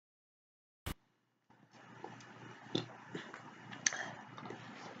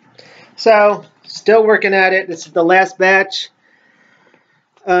So, still working at it. This is the last batch.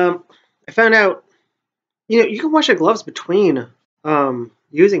 I found out, you can wash your gloves between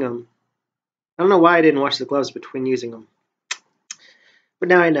using them. I don't know why I didn't wash the gloves between using them. But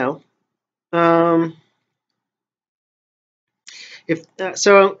now I know.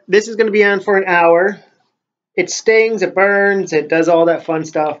 So this is going to be on for an hour. It stings, it burns, it does all that fun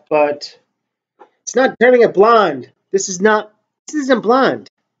stuff, but it's not turning it blonde. This isn't blonde.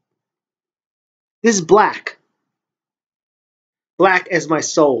 This is black. Black as my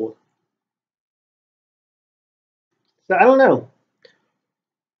soul. So I don't know.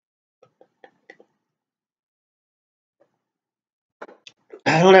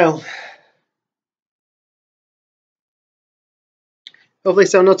 I don't know. Hopefully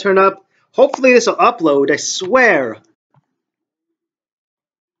someone will turn up. Hopefully this will upload, I swear.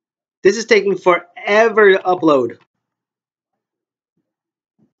 This is taking forever to upload.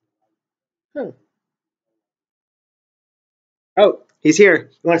 Huh. Oh, he's here.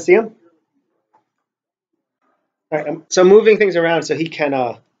 You want to see him? All right, so I'm moving things around so he can...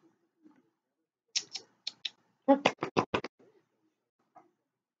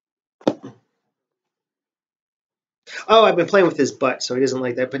 Oh, I've been playing with his butt, so he doesn't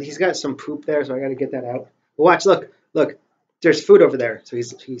like that. But he's got some poop there, so I got to get that out. Watch, look. There's food over there. So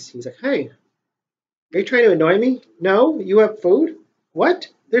he's like, hey, are you trying to annoy me? No, you have food? What?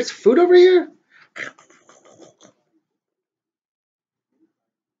 There's food over here?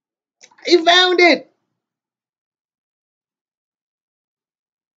 I found it!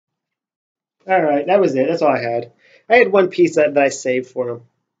 All right, that was it. That's all I had. I had one piece that I saved for him.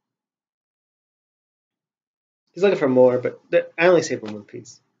 He's looking for more, but I only saved him one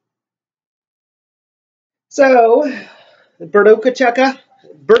piece. So, Berduka Chaka.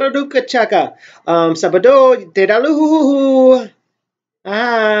 Sabado Dedaluhu.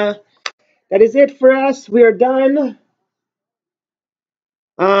 That is it for us. We are done.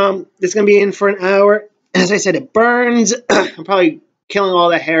 This is going to be in for an hour. As I said, it burns. I'm probably killing all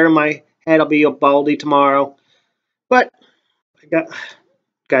the hair in my head. I'll be a baldy tomorrow. But I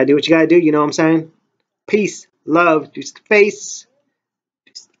gotta do what you gotta do. You know what I'm saying? Peace, love, juice the face.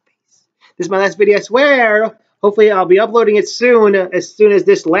 This is my last video, I swear. Hopefully, I'll be uploading it soon. As soon as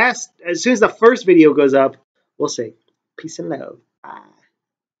the first video goes up, we'll see. Peace and love. Bye.